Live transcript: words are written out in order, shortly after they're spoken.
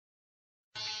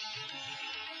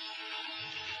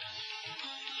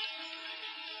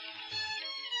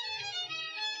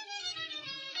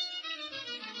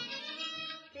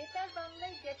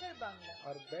বাংলা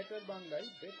আর better বাংলায়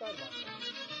বেতার বাংলা।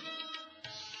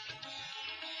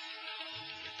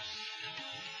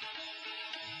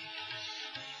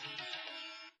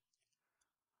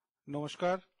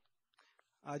 নমস্কার,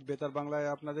 আজ বেতার বাংলায়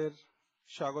আপনাদের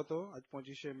স্বাগত। আজ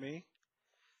 25শে মে,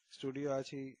 স্টুডিও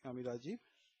আছি আমি রাজীব।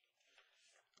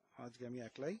 আজকে আমি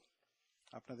একলাই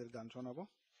আপনাদের গান শোনাবো,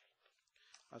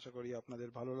 আশা করি আপনাদের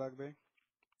ভালো লাগবে।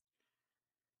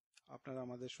 আপনারা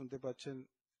আমাদের শুনতে পাচ্ছেন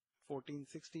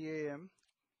 1460 AM,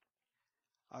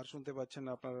 আর শুনতে পাচ্ছেন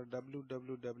আপনারা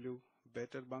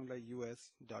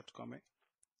www.betterbanglaus.com এ।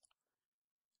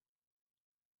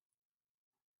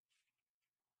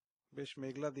 বেশ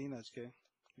মেঘলা দিন আজকে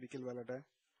বিকেল বেলাটায়।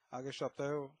 আগের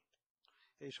সপ্তাহেও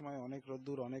এই সময় অনেক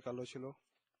রোদ্দুর, অনেক আলো ছিল,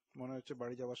 মনে হচ্ছে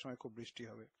বাড়ি যাওয়ার সময় খুব বৃষ্টি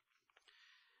হবে।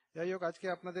 যাই হোক, আজকে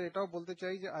আপনাদের এটাও বলতে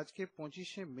চাই যে আজকে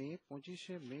 25শে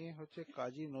মে হচ্ছে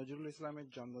কাজী নজরুল ইসলামের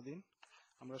জন্মদিন।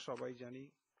 আমরা সবাই জানি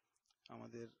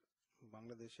আমাদের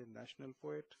বাংলাদেশের ন্যাশনাল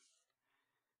পোয়েট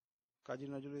কাজী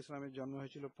নজরুল ইসলামের জন্ম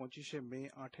হয়েছিল 25শে মে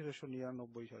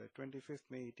 1899 সালে, 25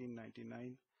 মে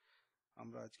 1899।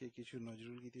 আমরা আজকে কিছু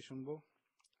নজরুল গীতি শুনবো,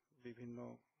 বিভিন্ন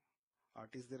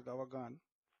আর্টিস্টদের গাওয়া গান।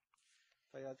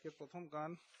 তাই আজকে প্রথম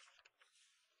গান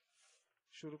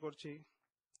শুরু করছি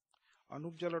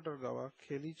অনুপ জালোটার গাওয়া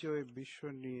খেলিছে ওই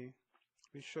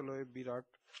বিশ্বলয়ে বিরাট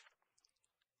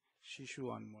শিশু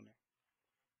আনমনে।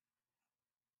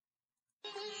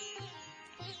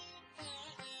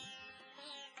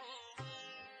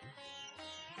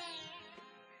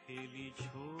 খেলিছ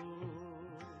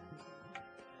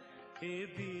এ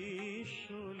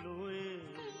বিশ্বলয়ে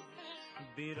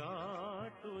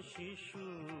বিরাট শিশু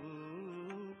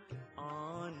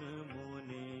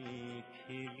আনমনে,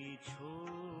 খেলিছ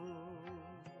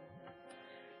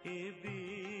এ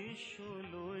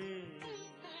বিশ্বলয়ে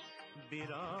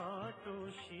বিরাট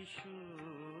শিশু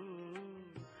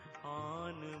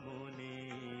আনমনে,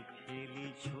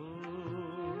 খেলিছ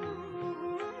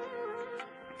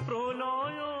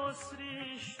প্রলয়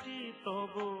সৃষ্টি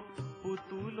তব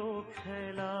পুতুল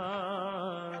খেলা,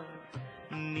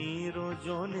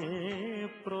 নিরজনে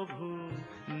প্রভু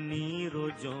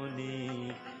নিরজনে,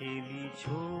 খেলিছ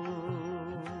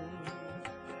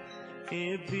এ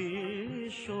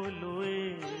বিশ্বলয়ে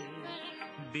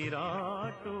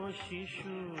বিরাট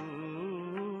শিশু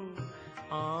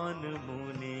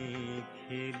আনমনে,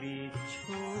 খেলিছ।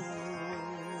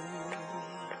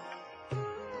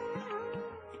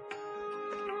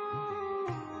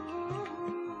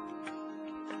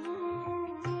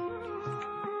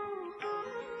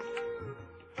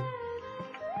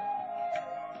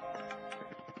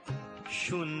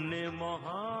 শূন্যে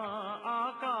মহা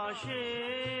আকাশে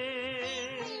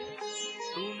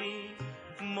তুমি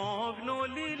মগ্ন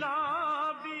লীলা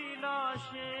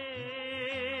বিলাসে,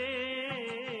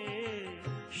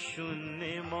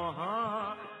 শূন্যে মহা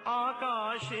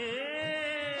আকাশে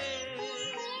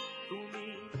তুমি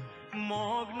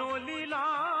মগ্ন লীলা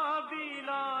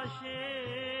বিলাসে,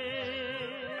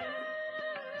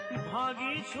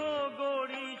 ভাগিছ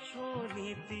গড়িছ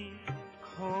নীতি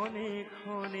ক্ষণে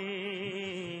ক্ষণে,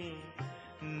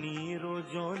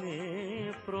 নিরজনে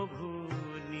প্রভু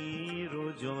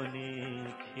নিরজনে,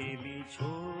 খেলিছ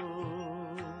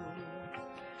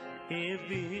এ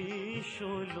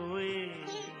বিশ্বলয়ে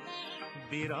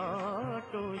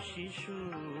বিরাট শিশু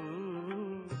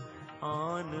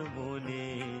আনমনে,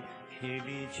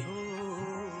 খেলিছ।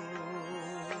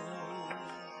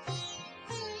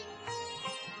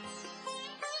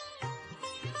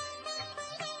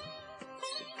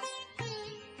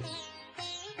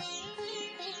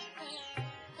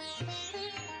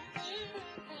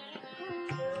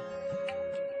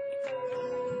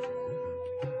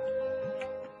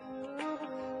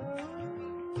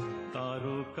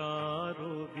 তারকার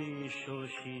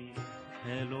বিশ্বসী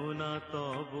হেলো না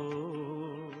তব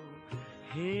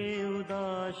হে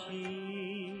উদাসী,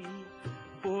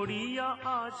 পড়িয়া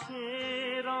আছে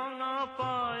রাঙা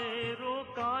পায়ের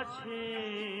কাছে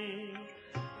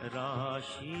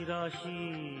রাশি রাশি,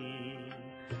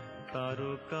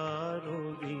 তারকার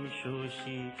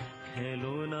বিশ্বসী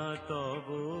হেলো না তব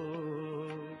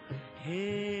হে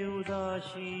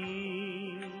উদাসী,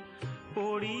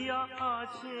 পড়িয়া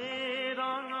আছে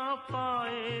রাঙা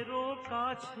পায়ের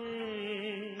কাছে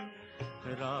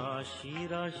রাশি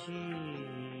রাশি,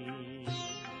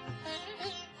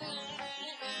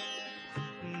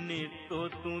 নিত্য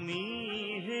তুমি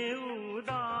হে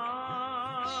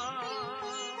উদাস,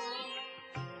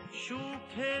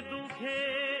 সুখে দুঃখে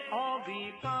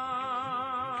অবিকার,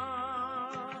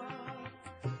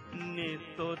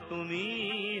 নিত্য তুমি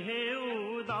হে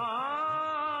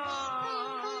উদাস,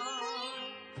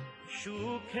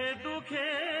 সুখে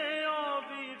দুঃখে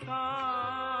অবিকার,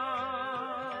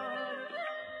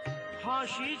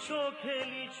 হাসিছ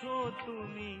খেলিছ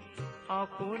তুমি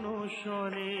আপন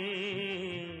স্বরে,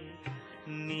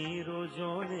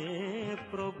 নিরজনে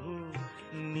প্রভু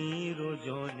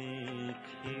নিরজনে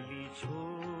খেলিছ।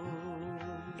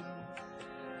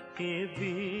 এ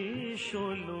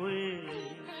বিশ্বলয়ে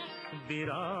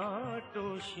বিরাট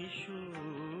শিশু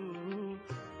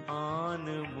আন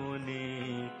মনে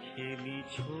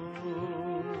খেলিছ।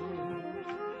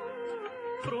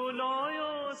 প্রলয়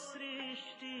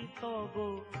সৃষ্টি তব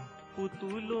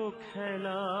পুতুল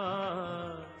খেলা,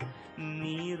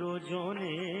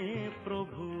 নিরজনে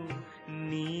প্রভু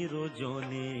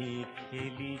নিরজনে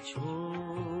খেলিছ।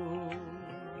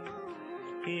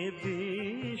 এ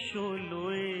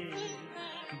বিশ্বলয়ে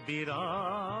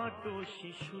বিরাট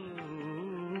শিশু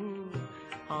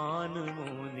আন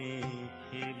মনে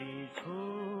খেলিছ।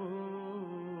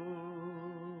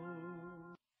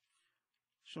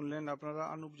 শুনলেন আপনারা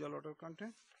অনুপ জলটার কণ্ঠে,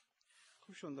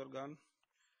 খুব সুন্দর গান।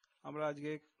 আমরা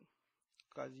আজকে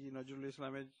কাজী নজরুল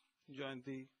ইসলামের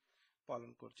জয়ন্তী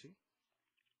পালন করছি।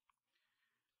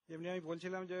 যেমনি আমি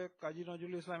বলছিলাম যে কাজী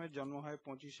নজরুল ইসলামের জন্ম হয়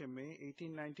 25শে মে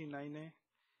 1899-এ,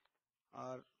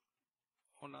 আর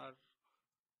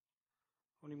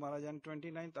উনি মারা যান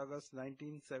 29 August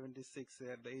 1976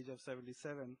 at the age of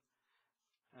 77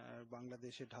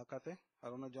 বাংলাদেশে ঢাকাতে। আর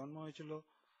ওনার জন্ম হয়েছিল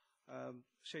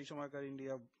সেই সময়কার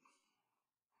ইন্ডিয়া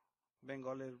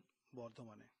বেঙ্গলের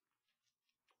বর্ধমানে।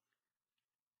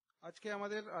 আজকে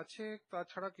আমাদের আছে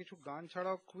তাছাড়া কিছু গান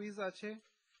ছাড়াও কুইজ আছে।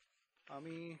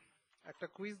 আমি একটা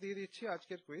কুইজ দিয়ে দিচ্ছি,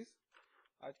 আজকের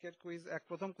কুইজ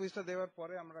প্রথম কুইজটা দেওয়ার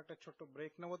পরে আমরা একটা ছোট্ট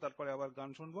ব্রেক নেব, তারপরে আবার গান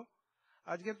শুনবো।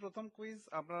 আজকের প্রথম কুইজ,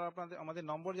 আপনারা আমাদের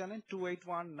নম্বর জানেন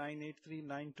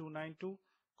 2819839292।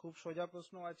 খুব সোজা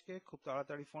প্রশ্ন আজকে, খুব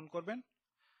তাড়াতাড়ি ফোন করবেন।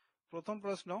 প্রথম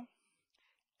প্রশ্ন,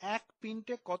 এক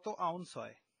পিন্টে কত আউন্স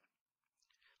হয়?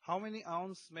 How many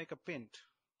ounce make a পিন্ট?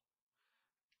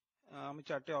 আমি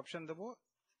চারটে অপশন দেবো,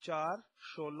 4,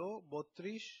 16,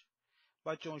 32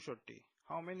 বা 64।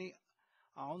 How many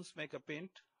ounce make a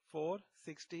পিন্ট? 4,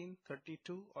 16,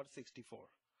 32 or 64?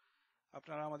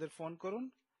 আপনারা আমাদের ফোন করুন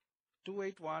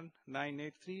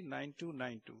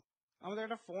 2819839292। আমাদের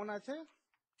একটা ফোন আছে।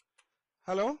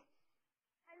 হ্যালো।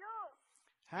 হ্যালো।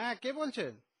 হ্যাঁ, কে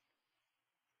বলছেন?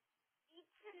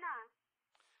 না।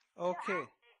 ওকে।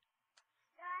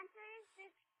 The answer is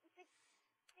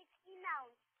 16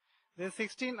 ounce. There's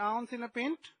 16 ounce in a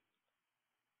pint?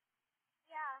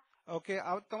 Yeah. ওকে,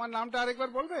 তোমার নামটা আরেকবার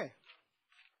বলবে?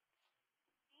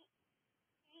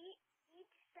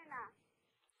 Reetsana.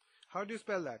 How do you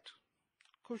spell that?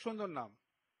 খুব সুন্দর নাম।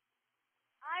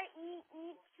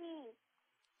 R-E-E-T.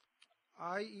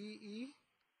 I-E-E-T.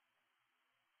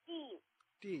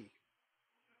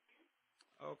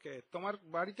 ওকে, তোমার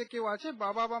বাড়িতে কেউ আছে,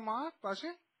 বাবা বা মা পাশে?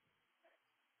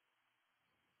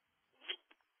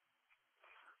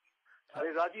 আরে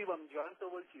রাজীব, আমি জয়ন্ত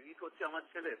বলছি। রিত হচ্ছে আমার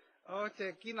ছেলে। ওকে,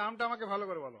 কি নামটা আমাকে ভালো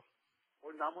করে বলো।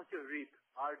 ওর নাম হচ্ছে রিত,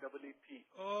 REET।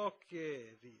 Okay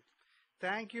rib,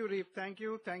 thank you reap, thank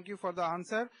you for the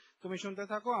answer. তুমি শুনতে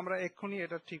থাকো, আমরা এক্ষুনি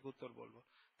এটা ঠিক উত্তর বলবো।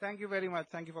 Thank you very much,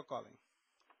 thank you for calling.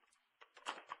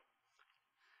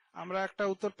 আমরা একটা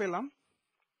উত্তর পেলাম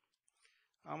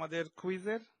আমাদের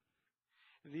কুইজের।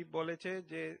 রিপ বলেছে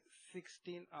যে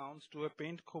 16 আউন্স টু এ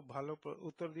পেইন্ট। খুব ভালো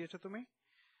উত্তর দিয়েছো তুমি।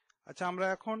 আচ্ছা, আমরা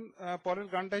এখন পরের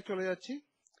গানটায় চলে যাচ্ছি।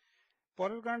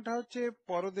 পরের গানটা হচ্ছে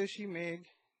পরদেশী মেঘ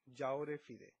যাওরে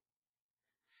ফিরে,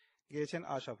 গেয়েছেন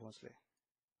আশা ভোঁসলে।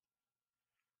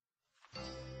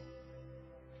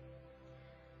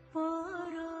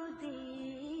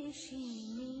 পরদেশী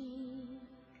মেঘ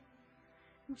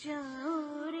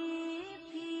যাওরে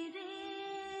ফিরে,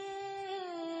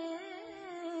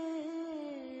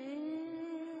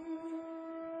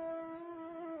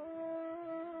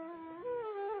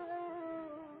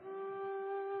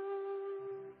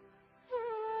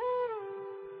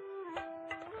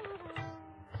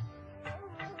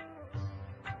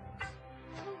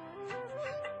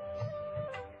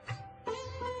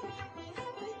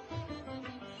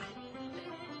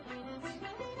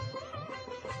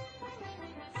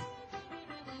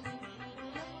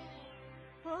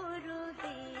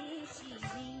 পরদেশী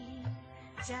মেঘ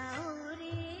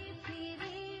যাওরে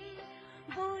ফিরে,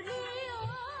 বলে ও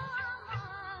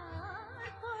আমার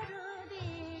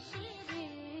পরদেশী রে,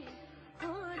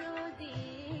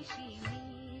 পরদেশী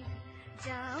মেঘ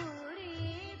যাওরে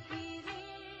ফিরে,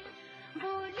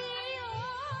 বলে ও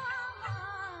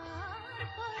আমার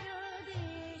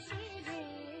পরদেশী রে,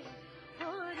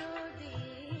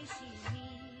 পরদেশী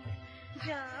মেঘ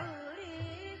যাওরে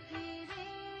ফিরে।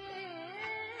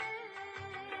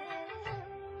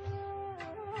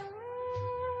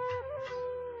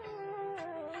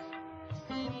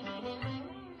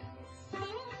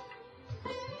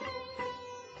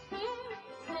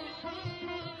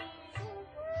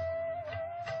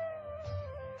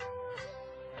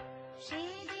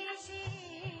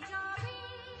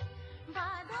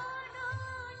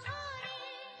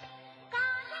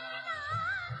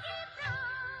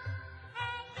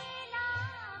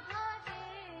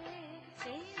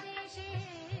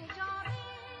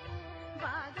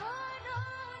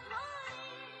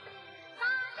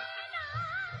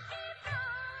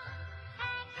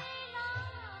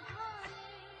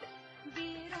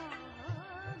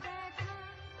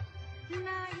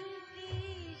 নাহি কি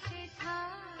সেথা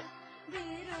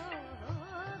বিরহ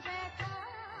ব্যথা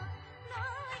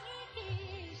নাহি কি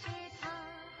সেথা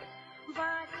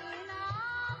বাজে না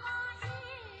মাহে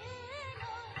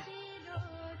নদীর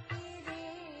তীরে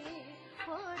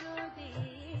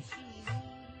পরদেশিনী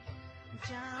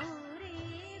যাও রে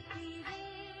ফিরে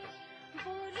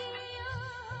বলিয়া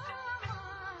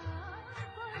আমার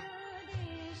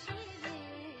পরদেশি রে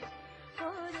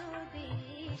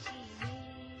পরদেশিনী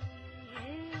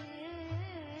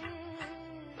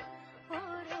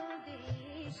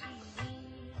পরদেশিনী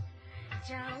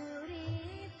যাও রে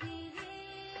ফিরে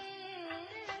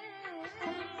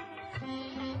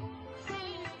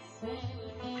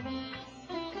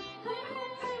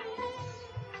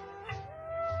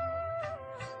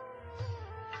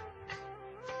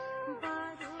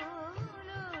বাদল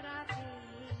রাতে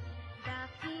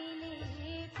ডাকিলে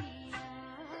পিয়া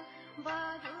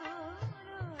বাদল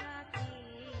রাতে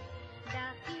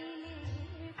ডাকিলে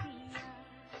পিয়া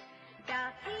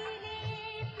ডাকিলে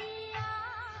পিয়া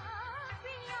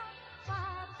পিয়া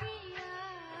পাপিয়া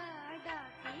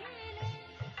ডাকিলে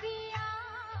পিয়া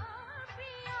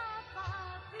পিয়া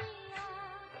পাপিয়া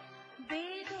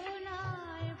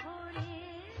বেদনায় ভরে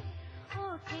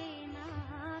ওঠে না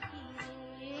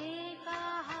কিরে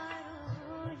কাহারো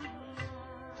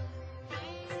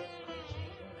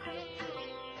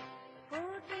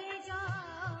ওঠে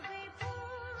যাবে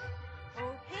ফুল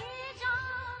ওঠে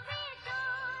যাবে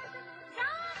চাঁদ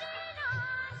জাগে না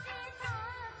সে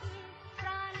থাকি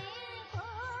প্রাণে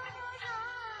কোনো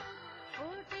রাত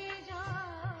ওঠে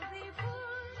যাবে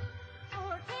ফুল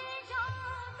ওঠে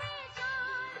যাবে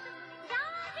চাঁদ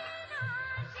জাগে না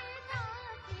সে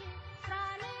থাকি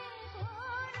প্রাণে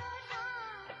কোনো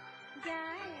রাত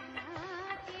যায় না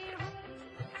কেহ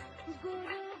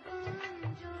গুরু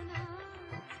গঞ্জনা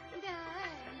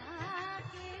যায় না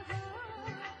কেহ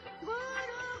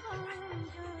গুরু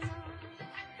গঞ্জনা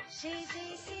সে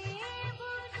দেশে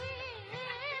বুঝে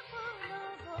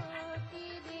ফুলবতী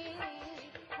রে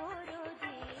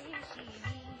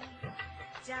পরদেশিনী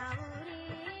যাও রে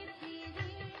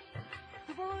ফিরে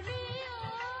বলিও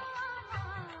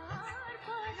আমার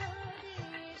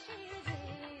পরদেশি রে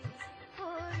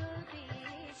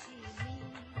পরদেশিনী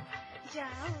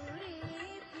যাও রে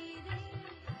ফিরে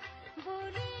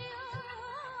বলিও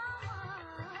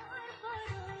আমার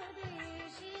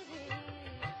পরদেশি রে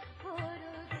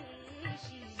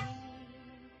পরদেশিনী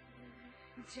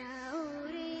যাও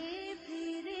রে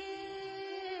ফিরে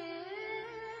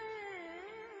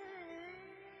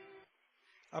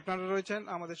আপনারা রয়েছেন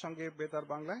আমাদের সঙ্গে বেতার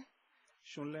বাংলায়,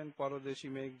 শুনলেন পরদেশি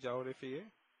মেঘ যাওরে ফিরে।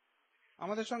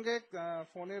 আমাদের সঙ্গে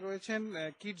ফোনে রয়েছেন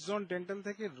কিডস জোন ডেন্টাল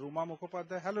থেকে রুমা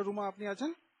মুখোপাধ্যায়। হ্যালো রুমা, আপনি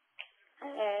আছেন?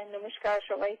 হ্যাঁ, নমস্কার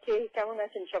সবাইকে। কেমন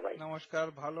আছেন সবাই? নমস্কার,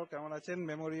 ভালো। কেমন আছেন?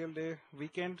 মেমোরিয়াল ডে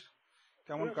উইকেন্ড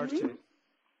কেমন কাটছে?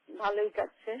 ভালোই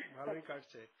কাটছে। ভালোই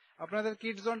কাটছে। আপনাদের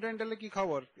কিডস জোন ডেন্টালে কি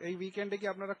খবর? এই উইকেন্ডে কি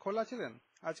আপনারা খোলা ছিলেন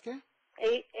আজকে?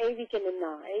 এই উইকেন্ডে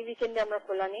না, এই উইকেন্ডে আমরা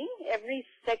খোলা নেই। এভরি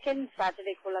সেকেন্ড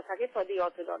স্যাটারডে খোলা থাকে for the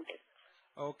orthodontist.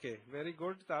 Okay, very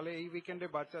good. তাহলে এই উইকেন্ডে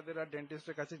বাচ্চাদের আর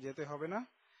ডেন্টিস্টের কাছে যেতে হবে না।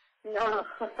 না,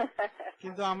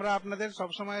 কিন্তু আমরা আপনাদের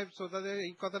সবসময় শ্রোতাদের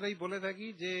এই কথাটাই বলে থাকি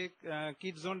যে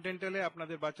কিডস জোন ডেন্টালে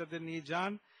আপনাদের বাচ্চাদের নিয়ে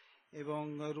যান। এবং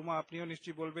রুমা, আপনিও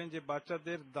নিশ্চয়ই বলবেন যে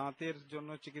বাচ্চাদের দাঁতের জন্য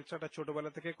চিকিৎসাটা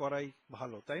ছোটবেলা থেকে করাই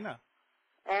ভালো, তাই না?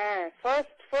 হ্যাঁ,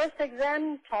 ফার্স্ট এক্সাম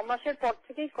 6 মাসের পর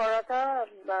থেকেই করাটা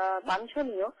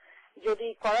বাঞ্ছনীয়। যদি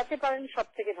করাতে পারেন সব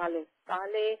থেকে ভালো,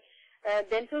 তাহলে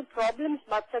ডেন্টাল প্রবলেমস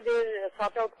বাচ্চাদের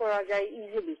সর্ট আউট করা যায়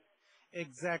ইজিলি।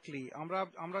 এক্স্যাক্টলি।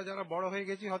 আমরা যারা বড় হয়ে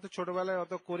গেছি হয়তো ছোটবেলায়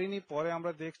অত করিনি, পরে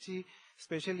আমরা দেখছি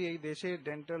স্পেশালি এই দেশে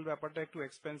ডেন্টাল ব্যাপারটা একটু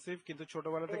এক্সপেন্সিভ, কিন্তু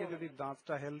ছোটবেলা থেকে যদি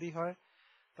দাঁতটা হেলদি হয়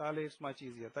তাহলে ইটস মাচ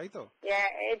ইজিয়ার, তাই তো?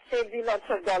 It saves you lots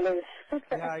of dollars.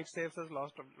 Yeah, it saves us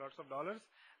lots of dollars.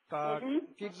 তা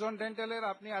কিডস জোন ডেন্টালের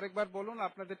আপনি আরেকবার বলুন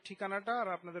আপনাদের ঠিকানাটা আর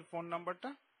আপনাদের ফোন নাম্বারটা।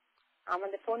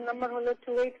 আমাদের ফোন নাম্বার হলো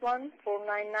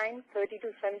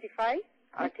 281-499-3275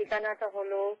 আর ঠিকানাটা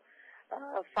হলো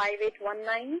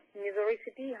 5819 মিজোরি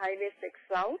সিটি হাইওয়ে 6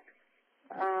 সাউথ,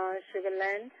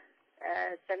 সুগারল্যান্ড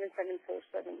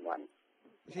 77471।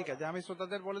 ঠিক আছে, আমি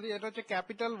শ্রোতাদের বলে দিই, এটা হচ্ছে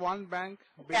capital one bank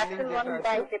capital one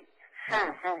bank.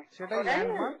 হ্যাঁ হ্যাঁ, সেটাই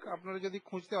ল্যান্ডমার্ক। আপনারা যদি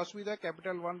খুঁজতে অসুবিধা হয়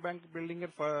ক্যাপিটাল ওয়ান ব্যাংক বিল্ডিং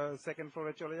এর সেকেন্ড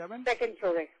ফ্লোরে চলে যাবেন। সেকেন্ড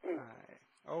ফ্লোরে।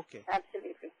 ওকে,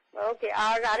 অ্যাবসলিউটলি ওকে।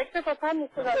 আর আরেকটা কথা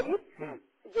মিস্টার রাজু,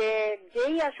 যে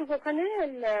যেই আসুক ওখানে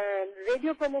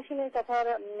রেডিও প্রমোশনের কথা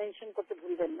মেনশন করতে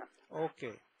ভুলবেন না।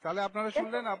 ওকে, তাহলে আপনারা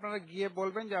শুনলেন, আপনারা গিয়ে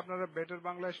বলবেন যে আপনারা বেটার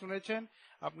বাংলায় শুনেছেন,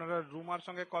 আপনারা রুমার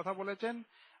সঙ্গে কথা বলেছেন,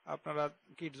 আপনারা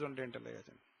কিডস জোন ডেন্টালে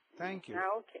গেছেন। Thank you.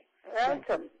 Okay,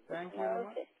 welcome. Thank you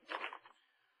Ruma.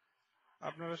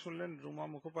 আপনারা শুনলেন রুমা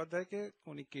মুখোপাধ্যায়কে,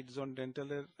 উনি কিডজোন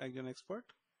ডেন্টালের একজন এক্সপার্ট।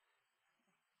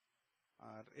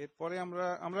 আর এরপরে আমরা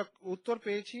আমরা উত্তর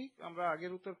পেয়েছি, আমরা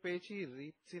আগের উত্তর পেয়েছি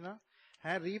রিপ সিনা।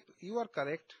 হ্যাঁ রিপ, ইউ আর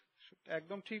কারেক্ট,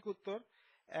 একদম ঠিক উত্তর।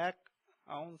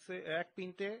 1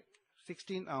 পিন্টে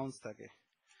 16 আউন্স থাকে।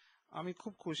 আমি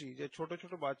খুব খুশি যে ছোট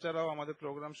ছোট বাচ্চারাও আমাদের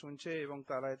প্রোগ্রাম শুনছে এবং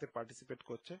তারা এতে পার্টিসিপেট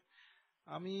করছে।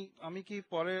 আমি কি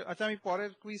আমি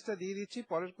পরের কুইজটা দিয়ে দিচ্ছি।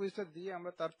 পরের কুইজটা দিয়ে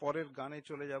আমরা তার পরের গানে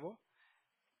চলে যাব।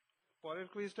 পরের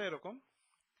কুইজটা এরকম,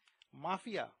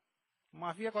 মাফিয়া।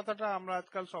 মাফিয়া কথাটা আমরা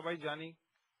আজকাল সবাই জানি।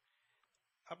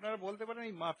 আপনারা বলতে পারেন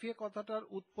এই মাফিয়া কথাটার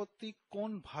উৎপত্তি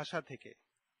কোন ভাষা থেকে?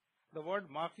 The word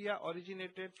mafia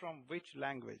originated from which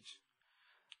language?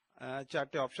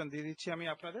 4টে option দিয়ে দিচ্ছি আমি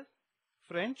আপনাদের,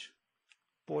 ফ্রেঞ্চ,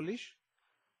 পোলিশ,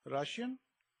 রাশিয়ান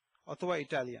অথবা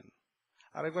ইটালিয়ান।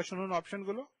 আরেকবার শুনুন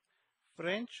অপশনগুলো,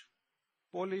 ফ্রেঞ্চ,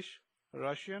 পোলিশ,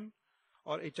 রাশিয়ান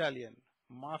আর ইটালিয়ান।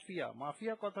 মাফিয়া,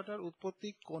 মাফিয়া কথাটার উৎপত্তি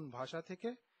কোন ভাষা থেকে?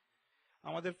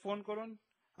 আমাদের ফোন করুন,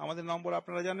 আমাদের নম্বর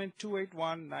আপনারা জানেন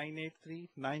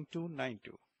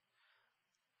 2819839292।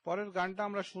 পরের গানটা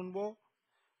আমরা শুনবো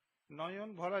নয়ন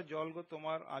ভরা জল গো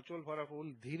তোমার আঁচল ভরা ফুল,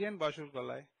 ধীরেন বাসুর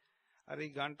গলায়। আর এই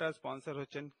গানটা স্পন্সর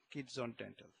হচ্ছেন কিডজোন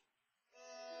ডেন্টাল।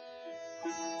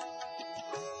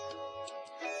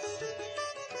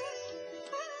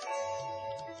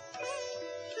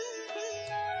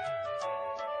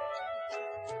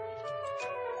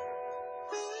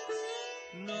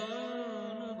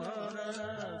 নয়ন ভরা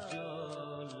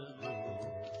জল গো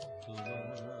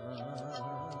তোমার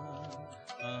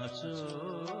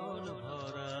আঁচল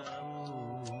ভরা ফুল,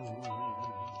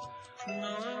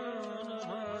 নয়ন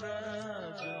ভরা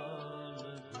জল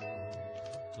গো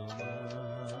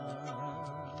তোমার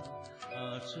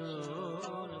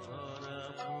আঁচল ভরা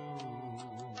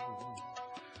ফুল,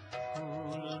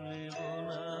 ফুল নেব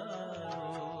না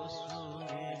অশ্রু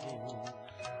নেব,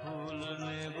 ফুল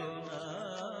নেব না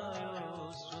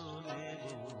অশ্রু নেব,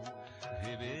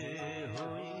 ভেবে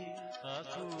হই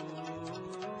আকুল,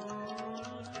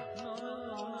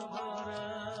 নয়ন ভরা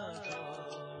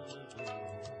জল গো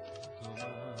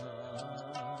তোমার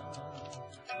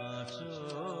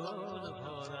আঁচল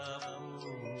ভরা ফুল।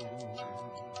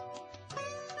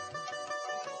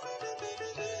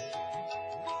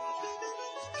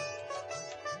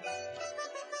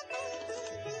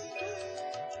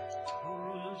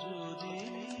 ফুল যদি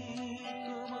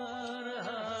তোমার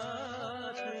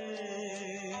হাতে,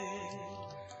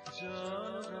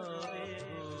 জল রবে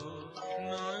গো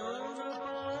নয়ন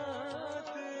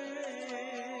পাতে,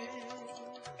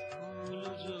 ফুল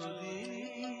যদি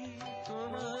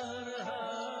তোমার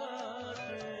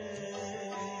হাতে,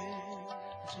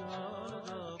 জল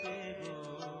রবে গো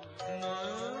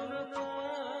নয়ন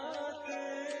পাতে,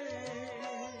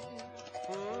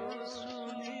 অশ্রু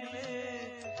নিলে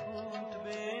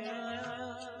ফুটবে না,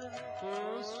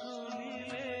 অশ্রু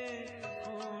নিলে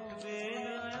ফুটবে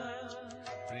না,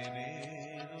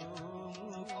 প্রেমের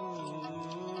মুকুল,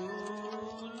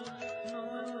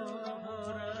 নয়ন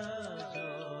ভরা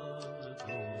জল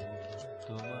গো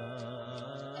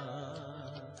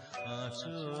তোমার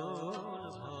আঁচল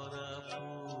ভরা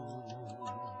ফুল।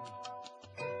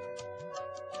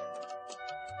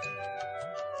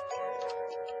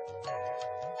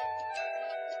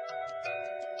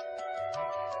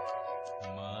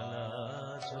 মালা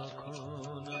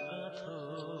যখন গাঁথো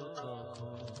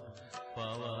তখন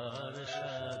পাওয়ার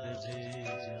স্বাদ যে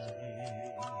জাগে,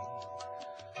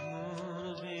 মোর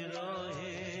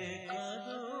বিরহে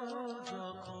কাঁদো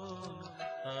যখন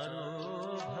আরো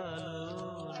ভালো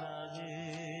লাগে,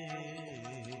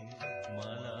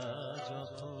 মালা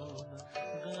যখন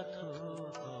গাঁথো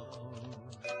তখন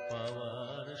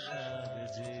পাওয়ার স্বাদ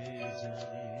যে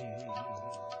জাগে,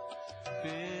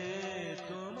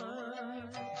 তোমার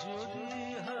যদি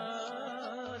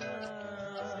হারাই,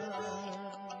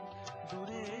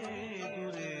 দূরে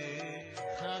দূরে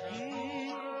থাকি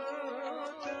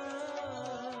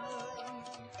কোথায়,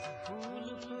 ফুল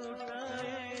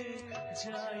ফোটায়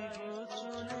যাই গো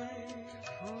চলে,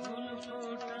 ফুল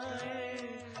ফোটায়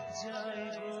যাই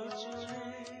গো চলে,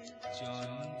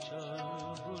 চঞ্চল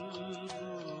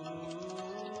বুলবুল,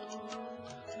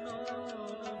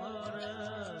 নয়ন ভরা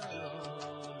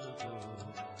জল গো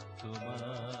তোমার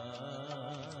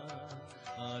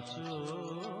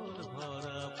আঁচল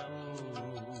ভরা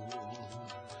ফুল,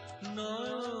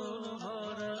 নয়ন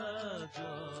ভরা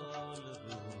জল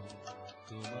গো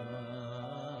তোমার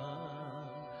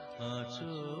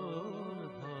আঁচল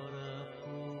ভরা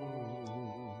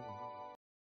ফুল।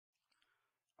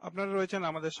 আপনারা রয়েছেন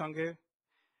আমাদের সঙ্গে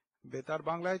বেতার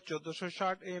বাংলায়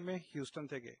 1460 AM হিউস্টন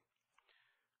থেকে।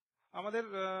 আমাদের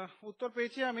উত্তর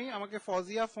পেয়েছি আমি। আমাকে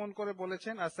ফজিয়া ফোন করে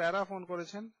বলেছেন আর স্যারা ফোন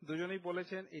করেছেন, দুজনেই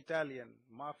বলেছেন ইটালিয়ান।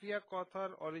 মাফিয়া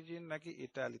কথার অরিজিন নাকি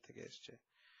ইটালি থেকে এসছে।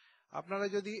 আপনারা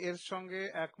যদি এর সঙ্গে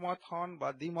একমত হন বা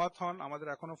দ্বিমত হন আমাদের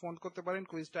এখনো ফোন করতে পারেন,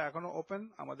 কুইজটা এখনো ওপেন।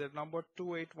 আমাদের নম্বর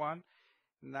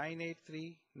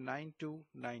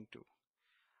 2819839292।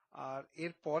 আর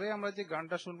এর পরে আমরা যে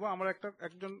গানটা শুনবো,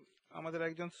 আমাদের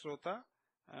একজন শ্রোতা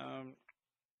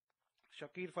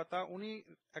শাকির ফাতা, উনি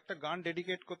একটা গান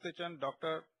ডেডিকেট করতে চান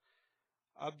ডক্টর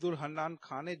আব্দুল হান্নান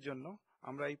খানের জন্য।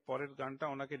 আমরা এই পরের গানটা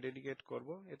ওনাকে ডেডিকেট করব।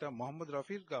 এটা মোহাম্মদ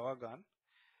রফির গাওয়া গান,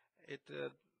 এটা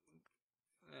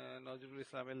নজরুল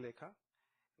ইসলামের লেখা।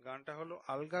 গানটা হলো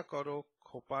আলগা করো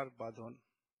খোপার বাঁধন।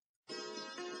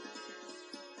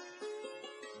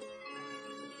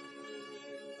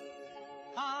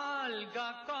 আলগা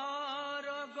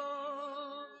করো গো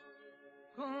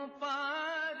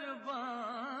খোপার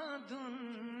বাঁধন,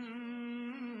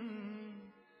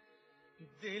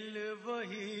 दिल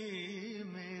वही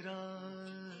मेरा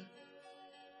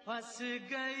फंस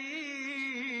गई,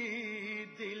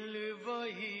 दिल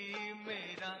वही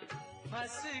मेरा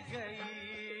फंस गई।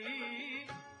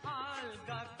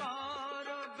 आलगा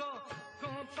करो गो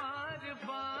खपार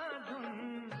बांधन,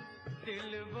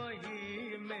 दिल वही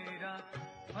मेरा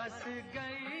फंस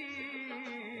गई,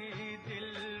 दिल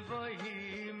वही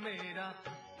मेरा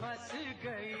फंस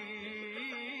गई।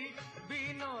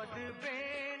 विनोद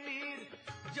बेनीर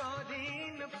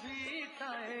जोरीन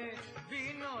फीताए,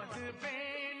 विनोद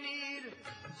बेनीर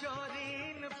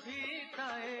जोरीन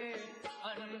फीताए,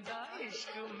 अंधा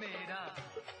इश्क मेरा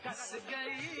कस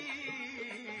गई,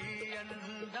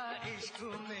 अंधा इश्क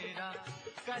मेरा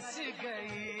कस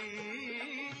गई।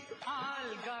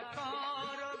 आलगा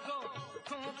करो गो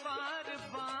खपार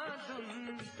बांधन,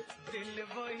 दिल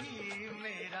वही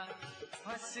मेरा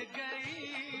फंस गई,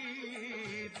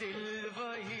 दिल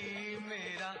वही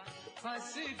मेरा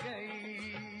फंस गई।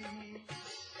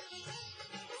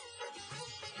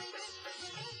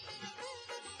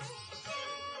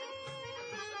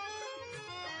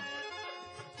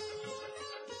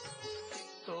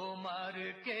 তোমার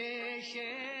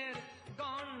কেশের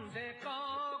গন্ধে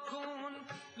কখন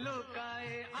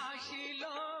লুকায় আসিল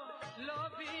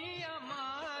লোভী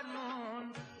আমার মন,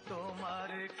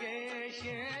 তোমার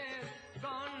কেশের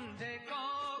গন্ধে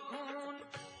কখন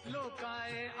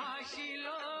লুকায় আসিল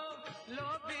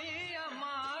लोभी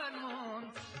अमान मोन।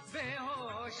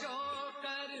 बेहोश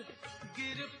होकर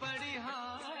गिर पड़ी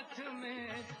हाथ में,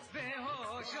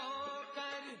 बेहोश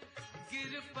होकर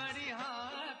गिर पड़ी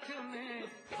हाथ में,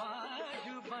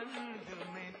 बाजू बंद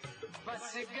में बस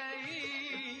गई,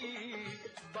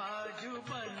 बाजू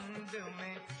बंद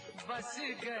में बस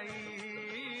गई।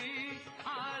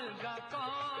 आलगा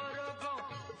करो गो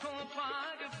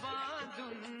खपार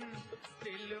बांधन,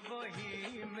 दिल वही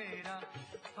मेरा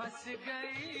फंस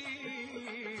गई,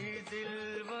 दिल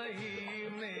वही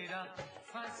मेरा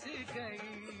फंस गई।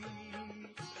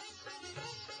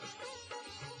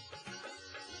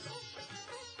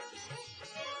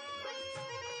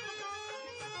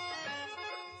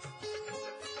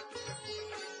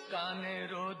 काने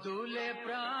रो दूले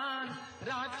प्राण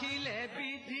राखिले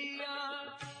विधिया,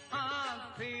 आँख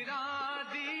फिरा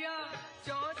दिया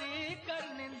चोरी कर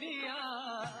निंदिया।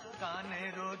 काने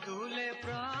रो दूले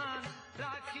प्राण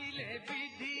राखिले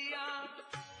विधिया,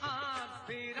 आँख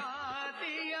फिरा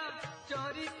दिया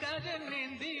चोरी कर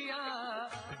निंदिया।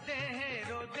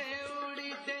 देहरो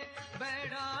देउड़ी ते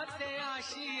बैठाते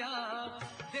आशिया,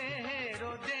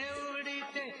 देहरो देउड़ी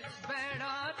ते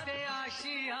बैठाते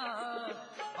आशिया,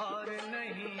 और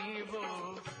नहीं वो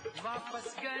वापस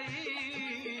गई,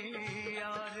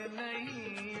 और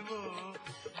नहीं वो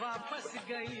वापस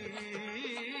गई।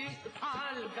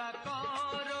 आलगा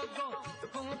करो गो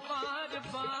खपार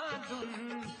बांधन,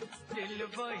 दिल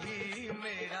वही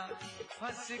मेरा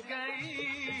फंस गई,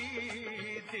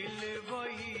 दिल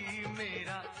वही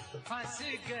मेरा फंस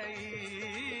गई।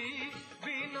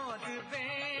 विनोद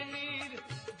बेनीर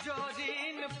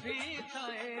जोरीन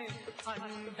फीताए,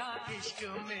 अंधा इश्क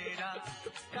मेरा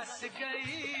कस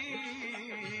गई,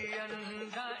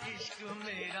 अंधा इश्क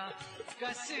मेरा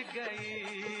कस गई।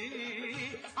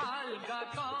 आलगा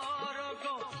करो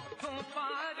गो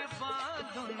खपार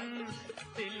बांधन,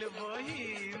 दिल वही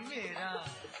मेरा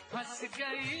फंस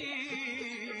गई,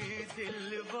 दिल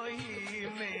वही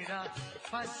मेरा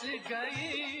फंस गई,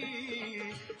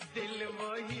 दिल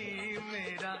वही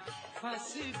मेरा फंस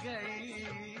गई।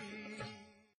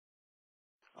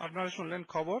 আপনারা শুনলেন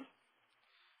খবর।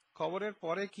 খবরের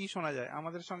পরে কি শোনা যায়?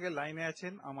 আমাদের সঙ্গে লাইনে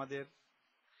আছেন আমাদের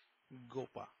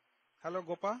গোপা। হ্যালো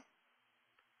গোপা।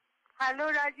 হ্যালো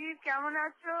রাজীব, কেমন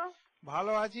আছো?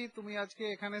 ভালো আছি। তুমি আজকে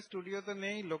এখানে স্টুডিওতে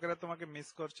নেই, লোকেরা তোমাকে মিস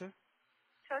করছে।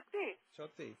 সত্যি?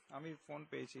 সত্যি, আমি ফোন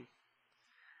পেয়েছি।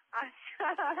 আচ্ছা,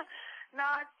 না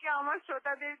আজকে আমার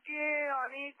শ্রোতাদেরকে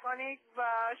অনেক অনেক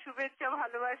শুভেচ্ছা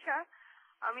ভালোবাসা।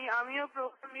 আমিও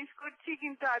প্রোগ্রাম মিস করছি,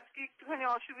 কিন্তু আজকে একটুখানি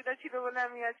অসুবিধা ছিল বলে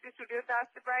আমি আজকে স্টুডিওতে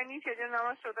আসতে পারিনি। সেজন্য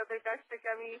আমার শ্রোতাদের কাছ থেকে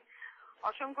আমি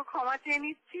অসংখ্য ক্ষমা চেয়ে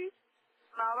নিচ্ছি।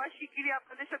 আবার শিগগিরই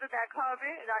আপনাদের সাথে দেখা হবে।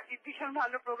 রাজীব ভীষণ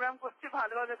ভালো প্রোগ্রাম করছে,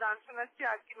 ভালো ভালো গান শোনাচ্ছে।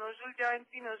 আজকে নজরুল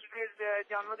জয়ন্তী, নজরুলের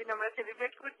জন্মদিন আমরা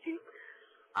সেলিব্রেট করছি।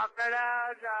 আপনারা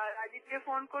রাজীবকে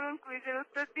ফোন করুন, কুইজের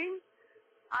উত্তর দিন।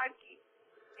 আর কি,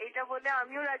 এইটা বলে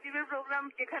আমিও রাজীবের প্রোগ্রাম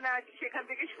যেখানে আছি সেখান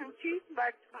থেকে শুনছি,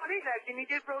 বাট ভালোই লাগছে।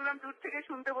 নিজের প্রোগ্রাম দূর থেকে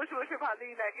শুনতে বসে বসে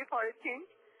ভালোই লাগে, ফর এ চেঞ্জ।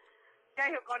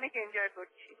 যাই হোক, অনেক এনজয়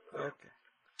করছি। ওকে,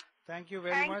 thank you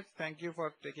very much. Thank you for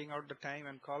taking out the time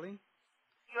and calling.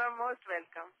 You R most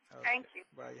welcome. Thank you.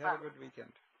 By, have a good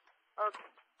weekend. ওকে।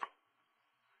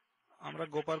 আমরা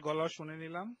গোপার গলা শুনে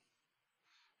নিলাম।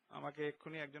 আমাকে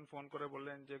এক্ষুনি একজন ফোন করে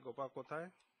বললেন যে গোপা কোথায়,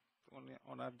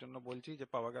 ওনার জন্য বলছি যে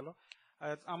পাওয়া গেল।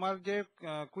 আমার যে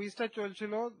কুইজটা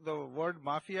চলছিল, the word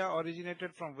mafia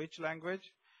originated from which language,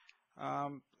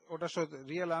 ওটা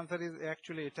real answer is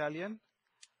actually Italian,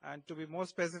 and to be more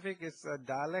specific it's a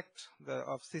dialect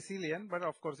of Sicilian, but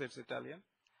of course it's Italian.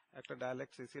 একটা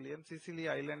dialect Sicilian, সিসিলি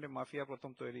আইল্যান্ডে মাফিয়া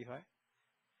প্রথম তৈরি হয়।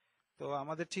 তো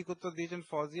আমাদের ঠিক উত্তর দিয়েছেন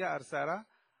ফজিয়া আর সারা।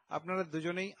 আপনারা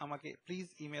দুজনেই আমাকে প্লিজ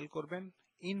ইমেল করবেন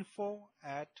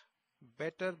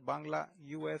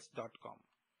info@betterbanglaus.com।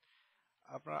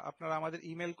 আপনারা আমাদের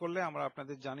ইমেল করলে আমরা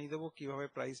আপনাদের জানিয়ে দেবো কিভাবে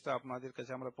প্রাইসটা আপনাদের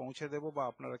কাছে আমরা পৌঁছে দেবো বা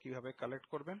আপনারা কিভাবে কালেক্ট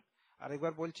করবেন।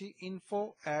 আরেকবার বলছি,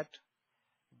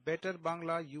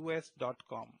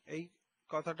 info@betterbanglaus.com। এই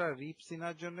কথাটা রিপ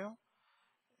সিনার জন্য,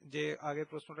 যে আগের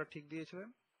প্রশ্নটা ঠিক দিয়েছিলেন।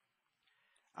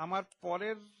 আমার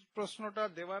পরের প্রশ্নটা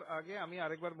দেওয়ার আগে আমি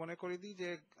আরেকবার মনে করে দিই যে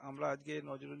আমরা আজকে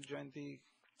নজরুল জয়ন্তী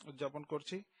উদযাপন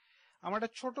করছি। আমার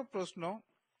একটা ছোট প্রশ্ন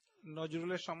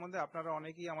নজরুলের সম্বন্ধে, আপনারা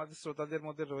অনেকেই আমাদের শ্রোতাদের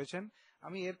মধ্যে রয়েছেন।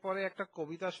 আমি এরপরে একটা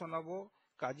কবিতা শোনাবো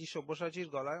কাজী সব্যসাচীর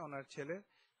গলায়, ওনার ছেলে।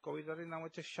 কবিতাটির নাম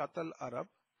হচ্ছে শাতল আরব।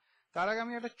 তার আগে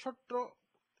আমি একটা ছোট্ট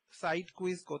সাইড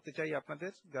কুইজ করতে চাই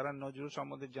আপনাদের, যারা নজরুল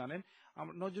সম্বন্ধে জানেন।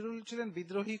 নজরুল ছিলেন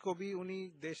বিদ্রোহী কবি, উনি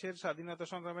দেশের স্বাধীনতা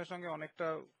সংগ্রামের সঙ্গে অনেকটা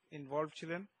ইনভলভ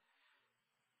ছিলেন।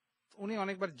 উনি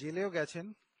অনেকবার জেলেও গেছেন।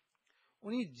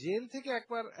 উনি জেল থেকে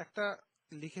একবার একটা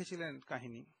লিখেছিলেন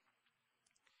কাহিনী,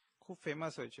 খুব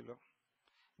ফেমাস হয়েছিল,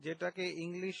 যেটাকে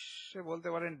ইংলিশে বলতে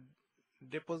পারেন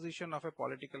deposition of a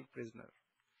political prisoner.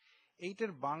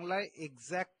 এইটার বাংলায়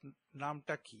এক্সাক্ট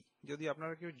নামটা কি? যদি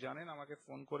আপনারা কেউ জানেন আমাকে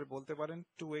ফোন করে বলতে পারেন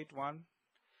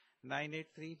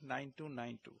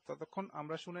 2819839292। ততক্ষণ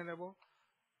আমরা শুনে নেব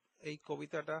এই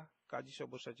কবিতাটা কাজী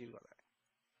সব্যসাচীর গলায়।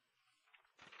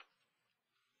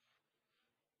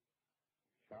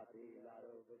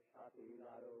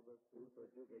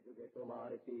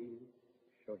 তোমার তীর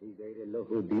শহীদের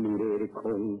লহু দিনের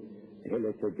খুন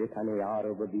ঢেলেছে যেখানে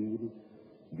আরব বীর,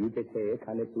 জুটেছে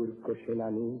এখানে তুর্ক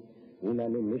সেনানি,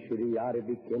 ইনানি মিশরি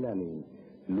আরবি কেনানি,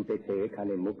 লুটেছে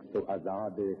এখানে মুক্ত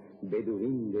আজাদ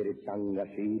বেদুইনদের চাঙ্গা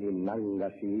শির নাঙ্গা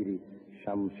শির,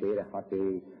 শামশের হাতে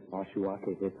আঁশু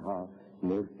আঁকে হেথা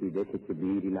মূর্তি দেখেছে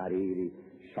বীর নারীর।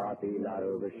 সাতিল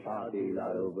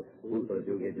আরব পুত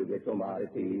যুগে যুগে তোমার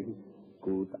তীর,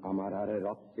 কুত আমার আর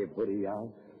রক্তে ভরিয়া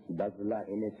দাজলা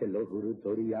এনেছে লহুর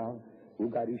দরিয়া,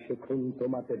 উগারি শেখুন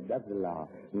তোমাতে দাজলা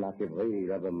নাকে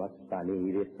ভৈরব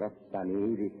মস্তানির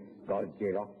প্রস্তানির, গর্জে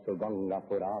রক্ত গঙ্গা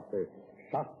ফোরাত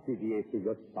শাস্তি দিয়েছে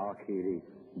গোস্তাখির,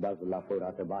 দাজলা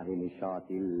ফোরাত বাহিনী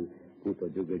সাতিল পুত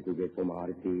যুগে যুগে তোমার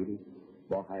তীর,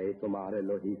 বহায় তোমার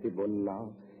লোহিত বন্যা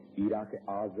ইরাক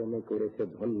আজমে করেছে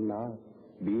ধন্যা,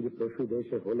 বীর পশু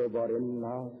দেশে হলো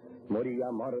বরেণ্যা, মরিয়া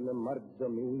মরণ মর্দ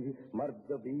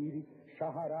বীর,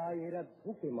 সাহারায় এরা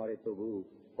ধুকে মরে তবু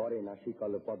করে না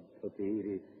শিকল পদ্ধতির।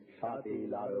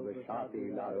 সাতিল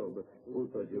আরব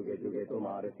পুত যুগে যুগে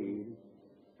তোমার তীর,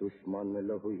 দুশ্মন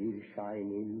লহু ঈর্ষায়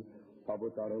নীল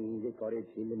অবতরঙ্গে করে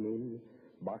ঝিলমিল,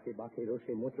 বাঁকে বাঁকে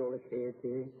রসে মোচড়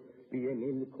খেয়েছে পিয়ে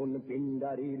নীল খুন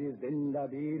পিন্ডারির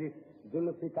জিন্দাবীর,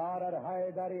 জুলফিকার আর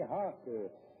হায়দারে হাক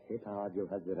সেটা আজ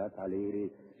হযরত আলীর।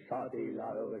 সাতিল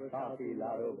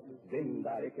আরব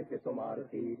জিন্দা রেখেছে তোমার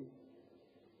তীর,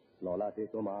 ললাটে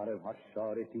তোমার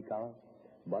ভাস্বর টিকা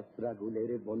বস্ত্রা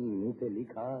গুলের বন্যিতে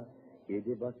লিখা, এ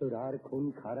যে বছর আর খুন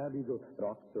খারাপি গো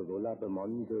রক্ত গোলাপ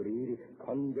মঞ্জরির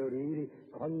খঞ্জরির,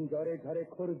 খঞ্জরে ঝরে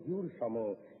খরজুর সম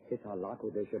সেটা লাখো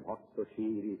দেশে ভক্ত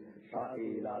শির।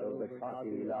 সাতিল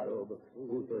আরব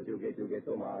পুত যুগে যুগে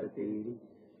তোমার তীর,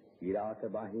 ইরাক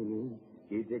বাহিনী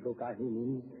কে যে গো কাহিনী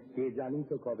কে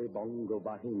জানিত কবে বঙ্গ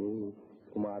বাহিনী,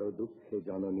 তোমার দুঃখে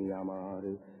জননী আমার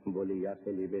বলিয়া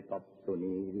ফেলিবে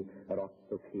তপ্তনীর রক্ত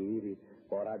ক্ষীর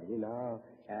পরাধীনা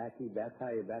একই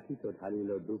ব্যথায় ব্যথিত ঢালিল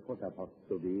দুফোঁটা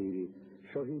ভক্তবীর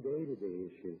শহীদের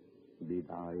দেশ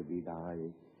বিদায় বিদায়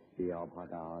এ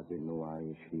অভাগাজ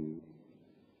নোয়ায় শির।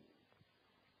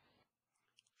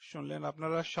 শুনলেন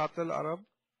আপনারা শাতল আরব,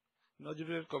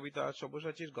 নজরুলের কবিতা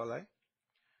সব্যসাচীর গলায়।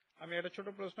 আমি একটা ছোট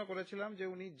প্রশ্ন করেছিলাম যে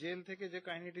উনি জেল থেকে যে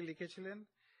কাহিনীটি লিখেছিলেন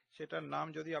সেটার নাম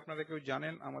যদি আপনারা কেউ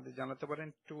জানেন আমাদের জানাতে পারেন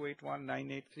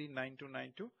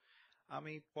 2819839292।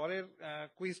 আমি পরের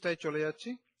কুইজটায় চলে যাচ্ছি,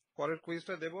 পরের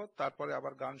কুইজটা দেব, তারপরে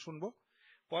আবার গান শুনবো।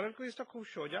 পরের কুইজটা খুব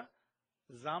সোজা।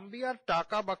 জাম্বিয়ার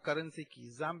টাকা বা কারেন্সি কি?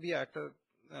 জাম্বিয়া একটা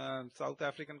সাউথ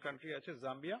আফ্রিকান কান্ট্রি আছে,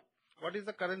 Zambia. What is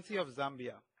the currency of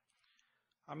Zambia?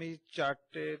 আমি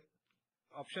চারটে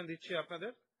অপশন দিচ্ছি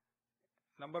আপনাদের।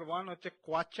 নাম্বার 1 হচ্ছে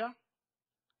কোয়াচা,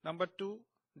 নাম্বার 2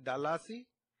 ডালাসি,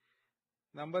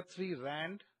 নাম্বার 3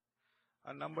 র্যান্ড,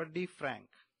 আর নাম্বার ডি ফ্র্যাঙ্ক।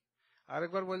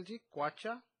 আরেকবার বলছি,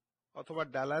 কোয়াচা অথবা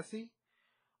ডালাসি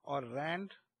or rand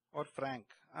or franc.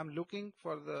 I'm looking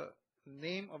for the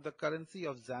name of the currency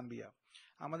of Zambia.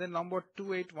 আমাদের নম্বর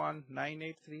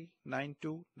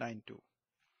 2819839292।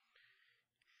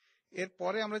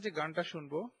 এরপরে আমরা যে গানটা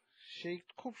শুনবো সেই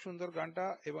খুব সুন্দর গানটা,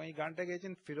 এবং এই গানটা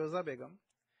গেয়েছেন ফিরোজা বেগম।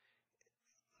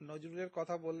 নজরুলের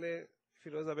কথা বললে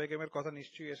ফিরোজা বেগমের কথা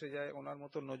নিশ্চয়ই এসে যায়, ওনার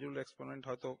মতো নজরুল এক্সপোনেন্ট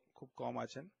হয়তো খুব কম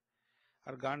আছেন।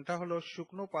 আর গানটা হলো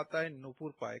শুকনো পাতায়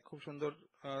নূপুর পায়। খুব সুন্দর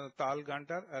তাল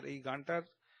গানটার। আর এই গানটার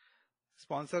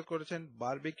স্পন্সর করেছেন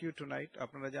বারবিকিউ টুনাইট।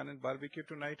 আপনারা জানেন বারবিকিউ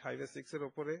টুনাইট হাইওয়ে 6 এর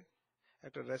উপরে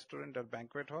একটা রেস্টুরেন্ট আর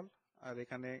ব্যাংকোয়েট হল, আর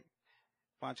এখানে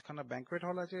 5খানা ব্যাংকোয়েট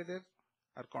হল আছে এদের।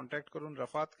 আর কন্ট্যাক্ট করুন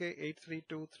রাফাতকে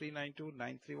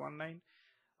 8323929319।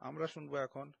 আমরা শুনবো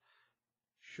এখন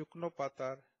শুকনো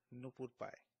পাতার নূপুর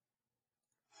পায়।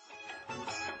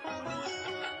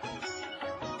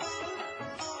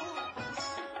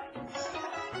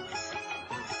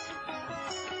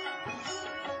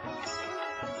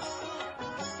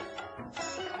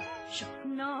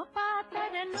 শুকনো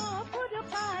পাতার নূপুর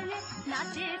পায়ে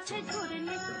নাচেছে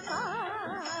ঘূর্ণি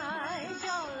পায়,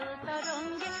 জল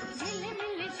তরঙ্গে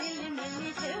ঝিলমিলি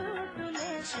ঝিলমিলি ঢেউ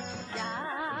তুলেছে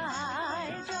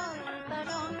যায়, জল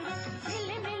তরঙ্গে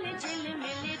ঝিলমিলি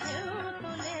ঝিলমিলি ঢেউ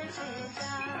তুলেছে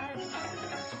যায়।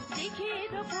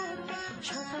 দিঘির বুকে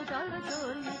ছোট জল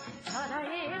দোলে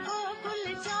ছড়ায়ে বকুল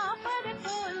চাপার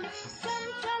কোল,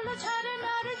 চঞ্চল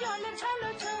ঝরনার জল ছল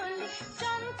ছলি,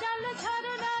 চঞ্চল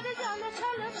ঝরনার জল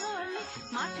ছল ছলি,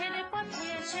 মাঠের পথে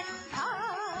এসে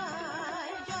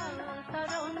ঠায়, জল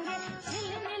তরঙ্গে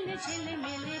ঝিলমিলি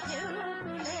ঝিলমিলি ঢেউ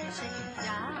তুলেছে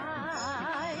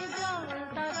যায়, জল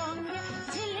তরঙ্গে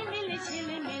ঝিলমিলি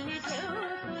ঝিলমিলি ঢেউ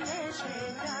তুলেছে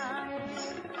যায়।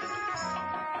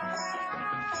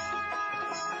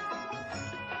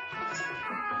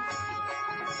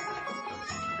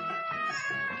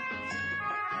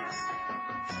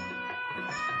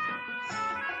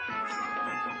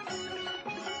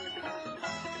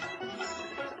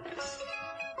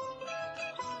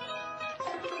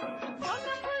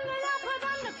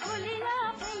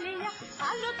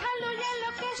 আলো খালো এলো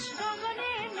কেশ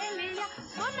গগনে মেলিয়া,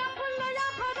 সোনা ফুলের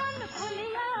আভরণ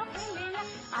খুলিয়া ফেলিয়া,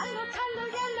 আলো খালো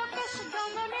এলো কেশ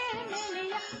গগনে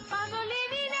মেলিয়া,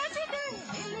 পাগলিনী নাচিতে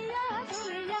ঝুলিয়া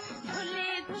ঝুলিয়া ঝুলে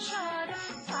ধূসর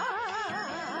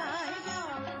পায়,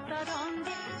 জল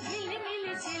তরঙ্গে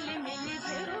ঝিলমিলি ঝিলমিলি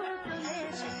ঢেউ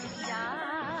তুলেছে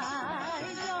যায়,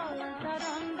 জল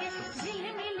তরঙ্গে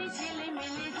ঝিলমিলি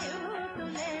ঝিলমিলি ঢেউ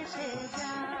তুলেছে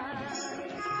যায়।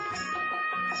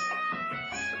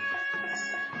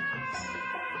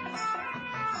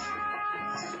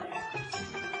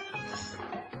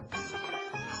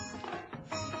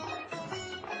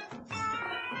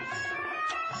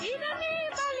 ইরানি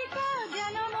বালিকা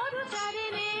যেন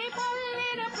মরুচারিণী,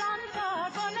 পল্লীর প্রান্ত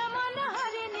বনমন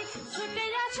হারিণী, ছুটে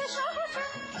আছে সহসা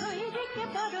দৈরিকে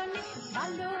তরণী,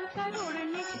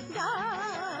 বালকারুণী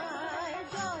গায়,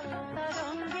 জল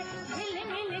তরঙ্গে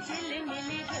ঝিলমিলি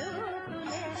ঝিলমিলি ঢেউ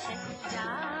তুলেছে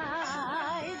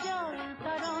যায়, জল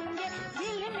তরঙ্গে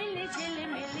ঝিলমিলি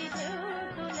ঝিলমিলি ঢেউ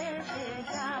তুলেছে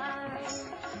যায়।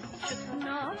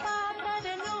 শুকনো পাতার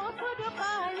নূপুর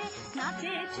পায়ে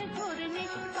নাচেছে ঘূর্ণি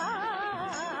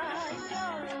পায়,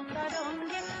 জল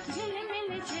তরঙ্গে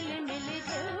ঝিলমিলি ঝিলমিলি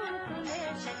ঢেউ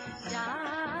তুলেছে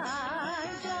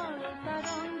যায়, জল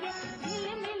তরঙ্গে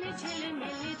ঝিলমিলি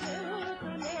ঝিলমিলি ঢেউ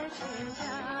তুলেছে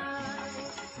যায়,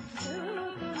 ঢেউ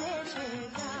তুলেছে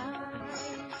যায়,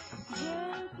 ঢেউ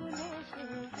তুলেছে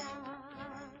যায়।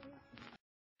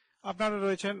 আপনারা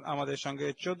রয়েছেন আমাদের সঙ্গে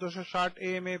 1460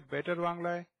 AM এ বেটার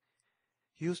বাংলায়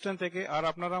হিউস্টন থেকে। আর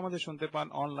আপনারা আমাদের শুনতে পান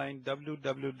অনলাইন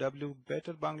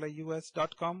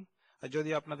www.betterbanglaus.com। আর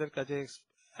যদি আপনাদের কাছে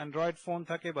অ্যান্ড্রয়েড ফোন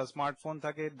থাকে বা স্মার্টফোন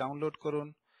থাকে, ডাউনলোড করুন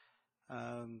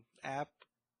অ্যাপ,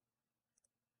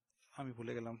 আমি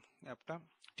ভুলে গেলাম অ্যাপটা,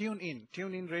 টিউন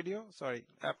ইন রেডিও, সরি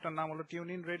অ্যাপটার নাম হলো টিউন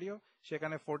ইন রেডিও।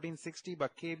 সেখানে 1460 বা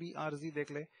KBRZ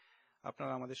দেখলে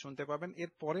আপনারা আমাদের শুনতে পাবেন।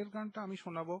 এর পরের গানটা আমি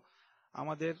শোনাবো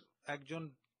আমাদের একজন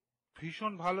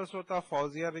ভীষণ ভালো শ্রোতা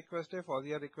ফৌজিয়ার রিকোয়েস্টে।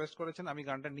 ফৌজিয়া রিকোয়েস্ট করেছেন, আমি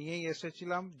গানটা নিয়েই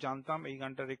এসেছিলাম, জানতাম এই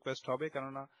গানটা রিকোয়েস্ট হবে,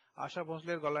 কেননা আশা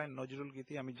ভোঁসলের গলায় নজরুল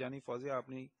গীতি। আমি জানি ফৌজিয়া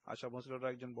আপনি আশা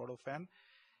ভোঁসলের একজন বড় ফ্যান,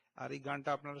 আর এই গানটা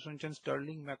আপনারা শুনছেন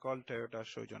স্টার্লিং ম্যাকল টয়োটার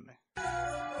সৌজন্যে।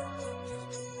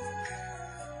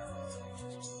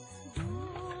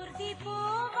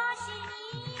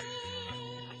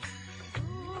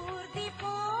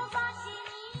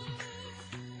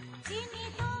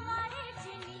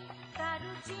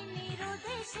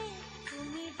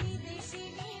 তুমি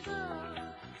বিদেশিনী গো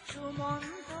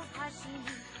সুমন্ত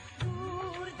ভাসিনী,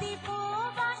 দূর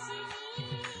দীপবাসিনী,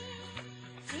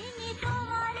 চিনি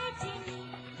তোমারে চিনি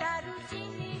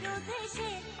দারুচিনির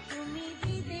দেশে, তুমি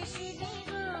বিদেশিনী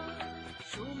গো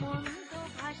সুমন্ত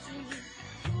ভাসিনী,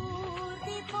 দূর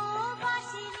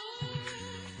দীপবাসিনী।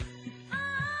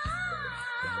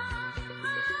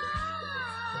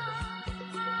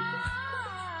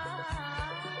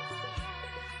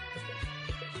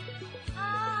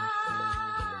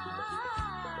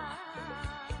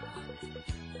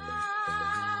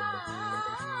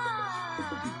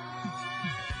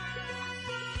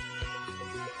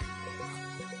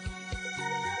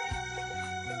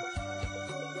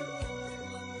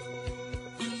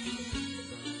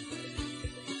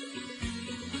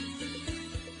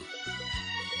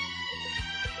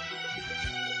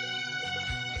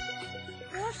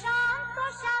 প্রশান্ত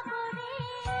সাগরে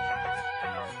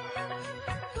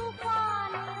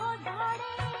তুফানও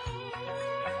ঝড়ে,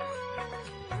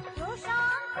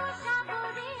 প্রশান্ত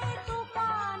সাগরে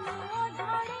তুফানও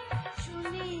ঝড়ে,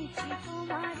 শুনেছি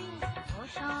তোমারে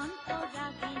অশান্ত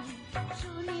রাগিনী,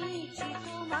 শুনেছি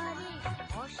তোমারে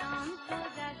অশান্ত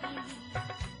রাগিনী,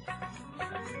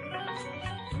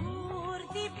 দূর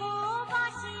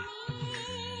দীপবাসিনী,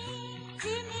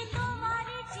 চিনি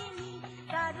তোমারে চিনি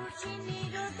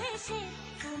দারুচিনির দেশে,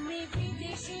 তুমি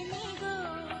বিদেশিনী গো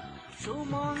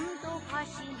সুমন্ত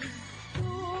ভাসিনী,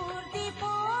 দূর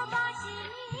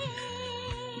দীপবাসিনী।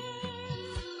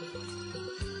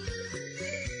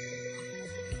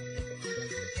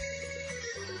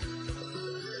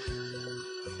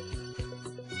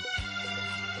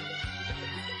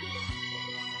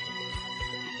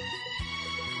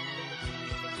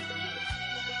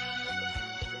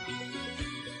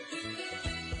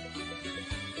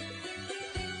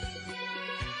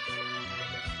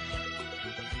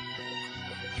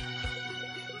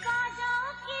 বাজাও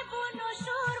কি বুনো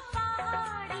সুর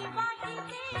পাহাড়ি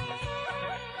মাটিতে,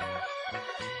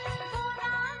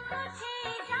 কোরান্ত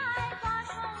ছেয়ে যায়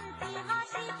বাসন্তী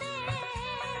হাসিতে,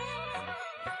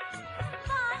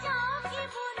 বাজাও কি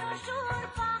বুনো সুর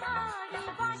পাহাড়ি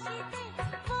বাসিতে,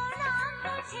 কোরান্ত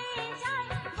ছেয়ে যায়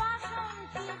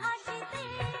বাসন্তী হাসিতে,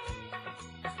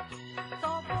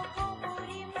 তব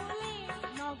কবরী মূলে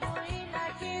নব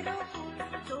এলাচের ফুল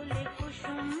তোলে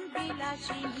কুসুম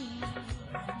বিলাসিনী,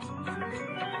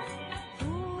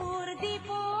 দূর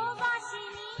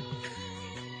দীপবাসিনী,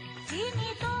 চিনি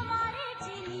তোমারে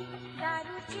চিনি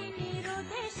দারুচিনির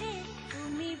দেশে,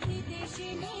 তুমি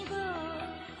বিদেশিনী গো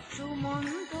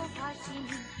সুমন্ত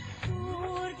ভাসিনী,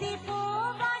 দূর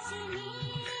দীপবাসিনী,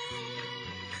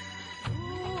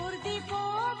 দূর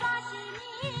দীপবাসিনী,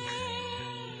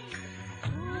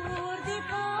 দূর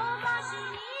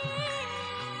দীপবাসিনী,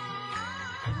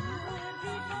 দূর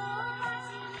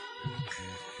দীপবাসিনী।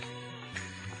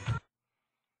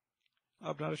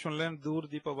 আপনারা শুনলেন দূর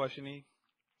দীপবাসিনী,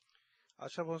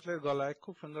 আশা ভোঁসলের গলায়,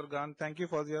 খুব সুন্দর গান। Thank you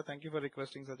Fazia, thank you for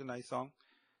requesting such a nice song.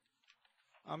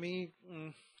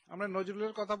 আমরা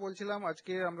নজরুলের কথা বলছিলাম,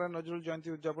 আজকে আমরা নজরুল জয়ন্তী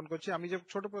উদযাপন করছি। আমি যে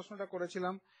ছোট প্রশ্নটা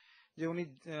করেছিলাম যে উনি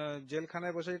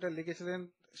জেলখানায় বসে যেটা লিখেছিলেন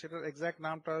সেটার এক্সাক্ট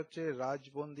নামটা হচ্ছে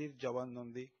রাজবন্দির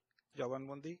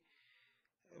জবানবন্দি,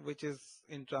 which is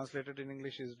in translated in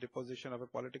English is deposition of a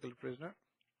political prisoner।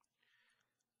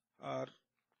 আর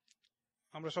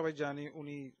আমরা সবাই জানি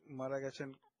উনি মারা গেছেন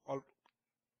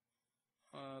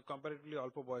comparatively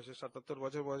অল্প বয়সে, 77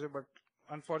 বছর বয়সে, but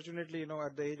unfortunately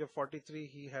at the age of 43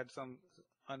 he had some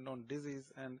unknown disease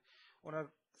and owner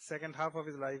second half of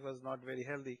his life was not very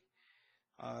healthy।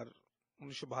 আর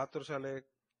 1972 সালে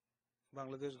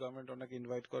বাংলাদেশ গভর্নমেন্ট ওনাকে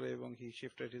ইনভাইট করে এবং he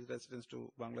shifted his residence to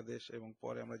Bangladesh, এবং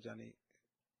পরে আমরা জানি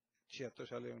 76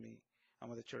 সালে উনি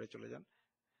আমাদের ছেড়ে চলে যান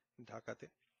ঢাকাতে।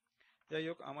 যাই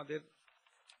হোক, আমাদের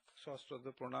সশ্রদ্ধ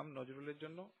প্রণাম নজরুলের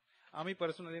জন্য। আমি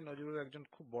পার্সোনালি নজরুলের একজন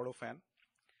খুব বড় ফ্যান,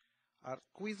 আর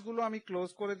কুইজ গুলো আমি ক্লোজ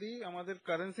করে দিই। আমাদের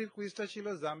কারেন্সির কুইজটা ছিল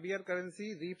জাম্বিয়ার কারেন্সি।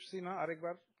 রিপ সিনহা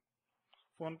আরেকবার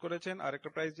ফোন করেছেন, আরেকটা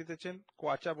প্রাইজ জিতেছেন।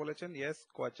 কোয়াচা বলেছেন, yes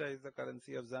কোয়াচা is the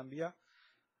currency of Zambia.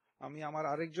 আমি আমার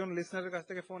আরেকজন লিসনারের কাছ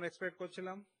থেকে ফোন এক্সপেক্ট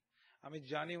করছিলাম। আমি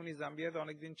জানি উনি জাম্বিয়াতে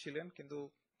অনেকদিন ছিলেন, কিন্তু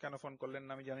কেন ফোন করলেন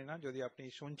না আমি জানি না। যদি আপনি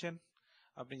শুনছেন,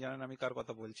 আপনি জানেন আমি কার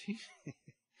কথা বলছি।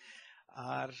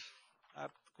 আর আর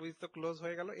কুইজ তো ক্লোজ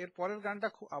হয়ে গেল। এর পরের গানটা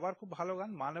আবার খুব ভালো গান,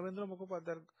 মানবেন্দ্র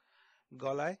মুখোপাধ্যায়ের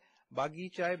গলায়,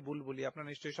 বাগিচায় বুলবুলি। আপনারা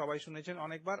নিশ্চয়ই সবাই শুনেছেন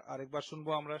অনেকবার, আরেকবার শুনবো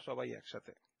আমরা সবাই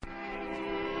একসাথে।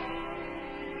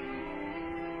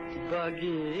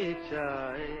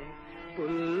 বাগিচায়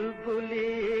বুলবুলি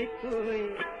তুই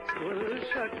ফুল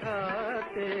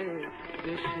শাখাতে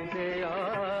কৃষ্ণে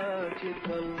আজ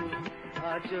কল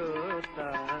আজো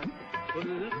তার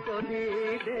ফুল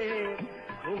করিলে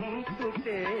ঘুম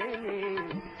টুটেনি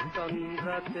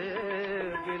তন্দ্রাতে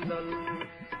বিলল।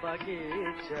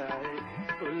 বাগিচায়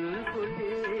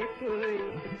বুলবুলি তুই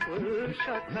ফুল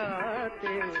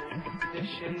শাখাতে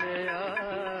কৃষ্ণে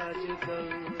আজ কল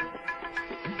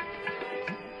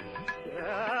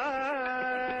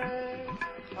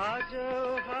আজ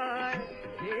হায়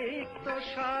রিক্ত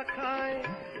শাখায়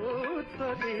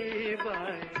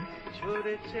উত্তরিবায়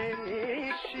ঝরছে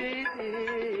নিশিদিন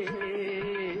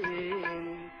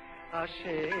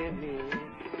আসেনি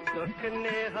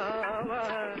দক্ষিণে হাওয়া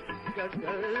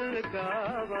গজল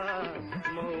গাওয়া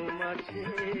মৌমাছি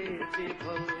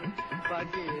বিভল।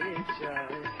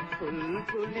 বাগিচায়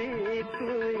বুলবুলি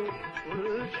তুই ফুল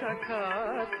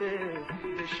শাখাতে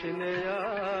কৃষ্ণে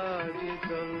আজ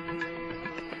জল।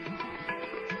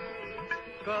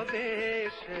 কবে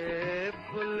সে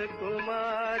ফুল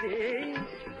কুমারী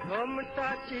ঘোমটা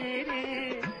চিরি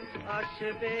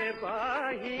আসবে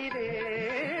বাহিরে,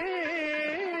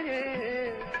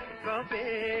 কবে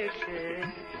সে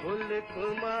ফুল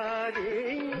কুমারী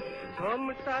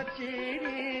ঘোমটা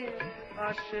চিরি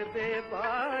আসবে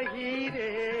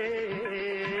বাহিরে।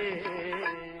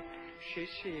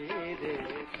 শিশিরে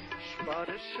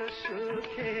স্পর্শ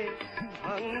সুখে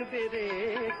ভাঙবে রে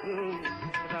ঘুম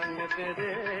রাঙবে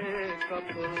রে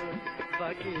কপল।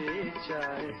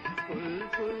 বাগিচায়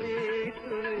বুলবুলি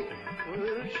তুই ফুল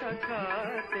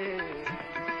শাখাতে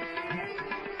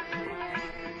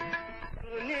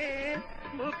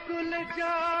মুকুল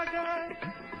জাগা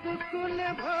মুকুল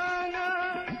ভাঙা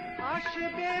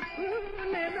আসবে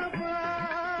ফুলের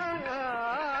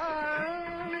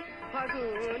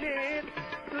ফাগুনের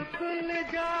মুকুল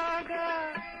জাগা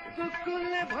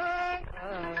মুকুল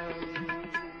ভাঙা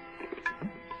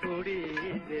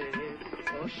উড়িবে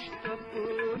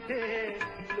অষ্টপুটে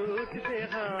লুটবে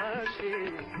হাসি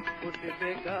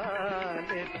উঠবে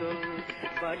গানে তোল।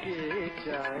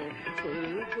 বাগিচায়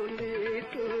বুলবুলি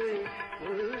তুই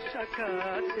ফুল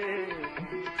শাখাতে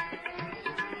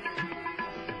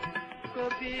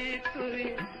কবি তুই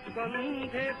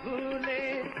গন্ধে ভুলে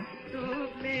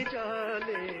ডুবলি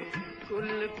জলে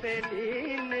কুল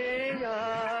পেলিনে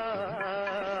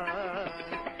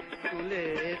কুলে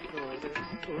তোর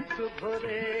উঠ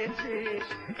ভরেছিস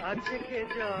আজকে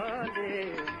জলে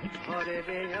ভরে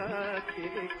রে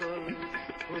আখির কোল।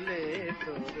 ফুলে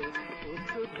তোর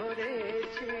উঠ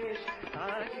ভরেছিস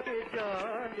আজকে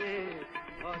জলে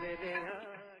ভরে রে।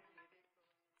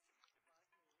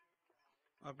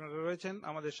 আপনারা রয়েছেন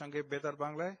আমাদের সঙ্গে বেতার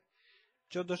বাংলায়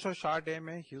 1460 AM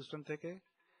হিউস্টন থেকে।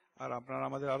 আর আপনারা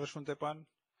আমাদের আরো শুনতে পান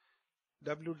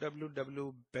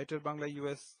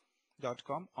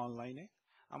www.betterbanglaus.com অনলাইনে।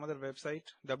 আমাদের ওয়েবসাইট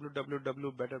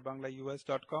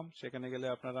www.betterbanglaus.com, সেখানে গেলে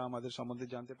আপনারা আমাদের সম্বন্ধে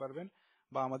জানতে পারবেন,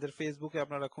 বা আমাদের ফেসবুকে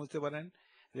আপনারা খুঁজতে পারেন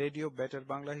রেডিও বেটার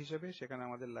বাংলা হিসেবে, সেখানে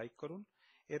আমাদের লাইক করুন।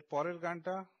 এর পরের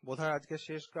গানটা বোধহয় আজকে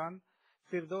শেষ গান,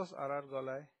 ফিরদৌস আরার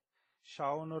গলায়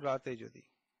শাওন ও রাতে যদি।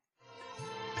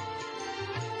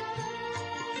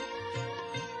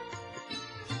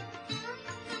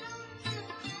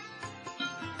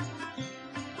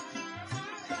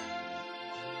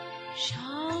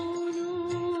 শাওন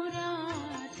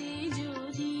রাতে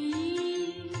যদি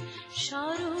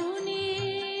স্মরণে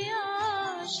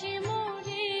আসে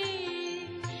মোরে,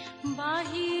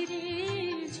 বাহিরে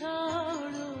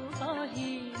ঝড়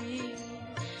বাহিরে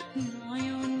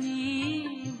নয়নে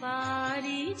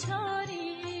বাড়ি ঝরে।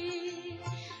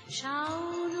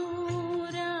 শাওন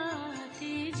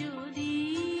রাতে যদি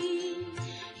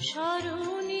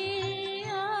স্মরণে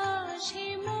আসে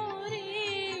মোরে,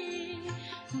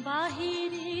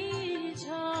 বাহিরে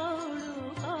ঝড়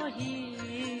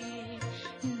বাহিরে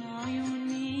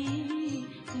নয়নে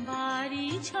বাড়ি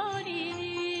ঝরে।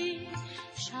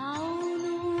 শাওন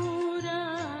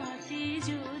রাতে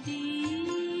যদি।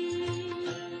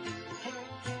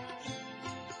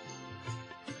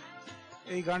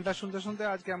 এই গানটা শুনতে শুনতে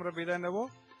আজকে আমরা বিদায় নেব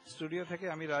স্টুডিও থেকে।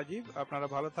 আমি রাজীব, আপনারা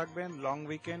ভালো থাকবেন, লং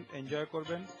উইকেন্ড এনজয়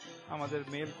করবেন, আমাদের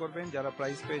মেল করবেন, যারা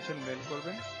প্রাইজ পেয়েছেন মেল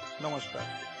করবেন। নমস্কার।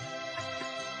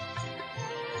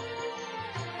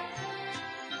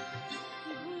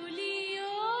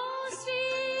 ভুলিও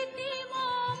স্মৃতি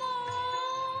মম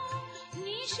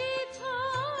নিষিদ্ধ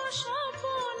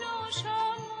স্বপ্ন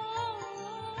সম,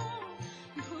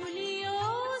 ভুলিও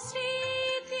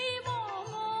স্মৃতি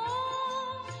মম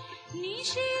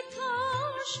নিষিদ্ধ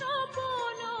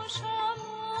স্বপ্ন সম,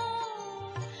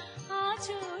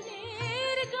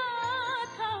 আচলের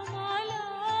গাথা মালা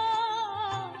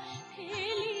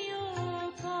ফেলিও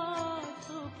পথ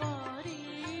পরে,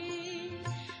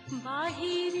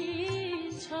 বাহিরে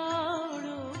ঝড়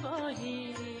বহে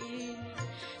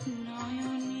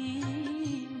নয়নে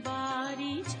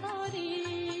বাড়ি ঝরে,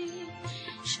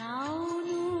 শাওন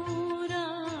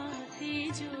রাতে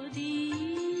যদি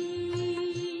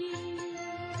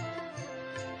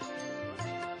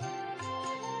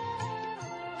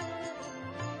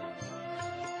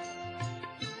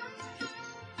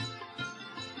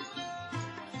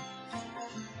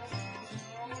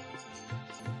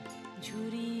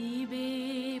ঝুরিবে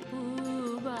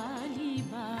পুবালি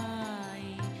বাই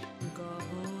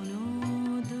গহন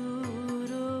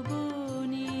দূর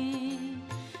বনে,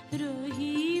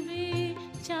 রহিবে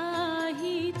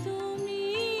চাহি তুমি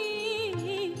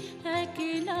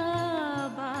একলা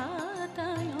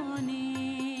বাতায়নে,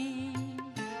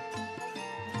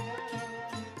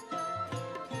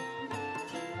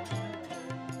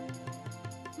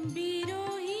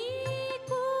 বিরহী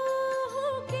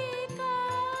কুহুকে কা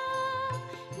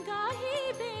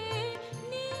গাহিবে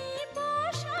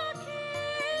নিপশাখে,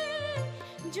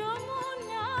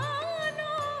 যমুনা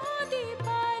নদী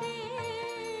পারে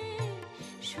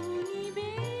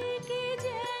শুনিবে কে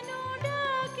যেন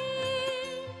ডাকে,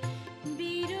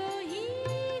 বিরহী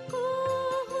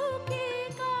কুহুকে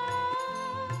কা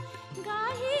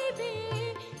গাহিবে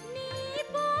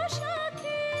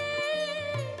নিপশাখে,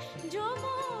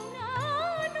 যমুনা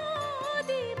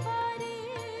নদী পারে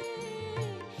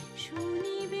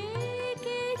শুনিবে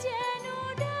কে যেন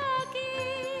ডাকে,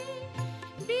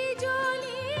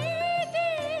 বিজলি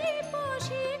দীপ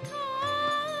শিখা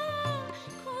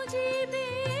খুঁজিবে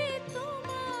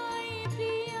তোমায়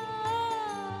প্রিয়া,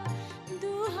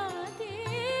 দুহাতে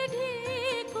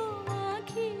ঢেকো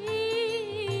আঁখি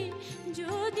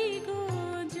যদি গো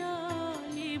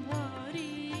জলে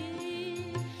ভরে,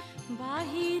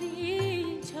 বাহিরে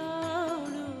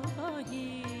ঝড়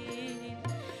বহে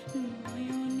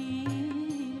নয়নে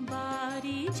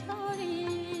বাড়ি ঝরে,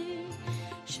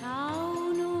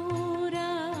 শাওন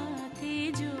রাতে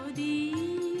যদি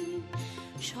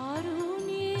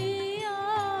স্মরণে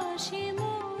আসে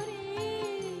মোরে,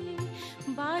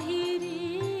 বাহিরে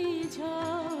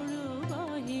ঝড়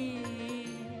বহে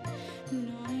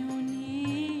নয়নে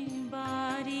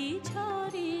বাড়ি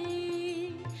ঝরে,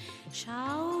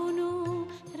 শাওন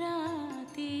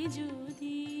রাতে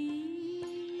যদি।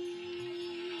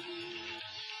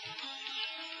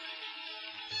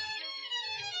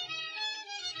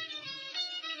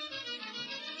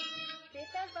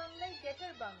 বেতার বাংলায়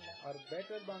গেটার বাংলা। আর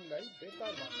বেটার বাংলায়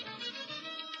বেতার বাংলা।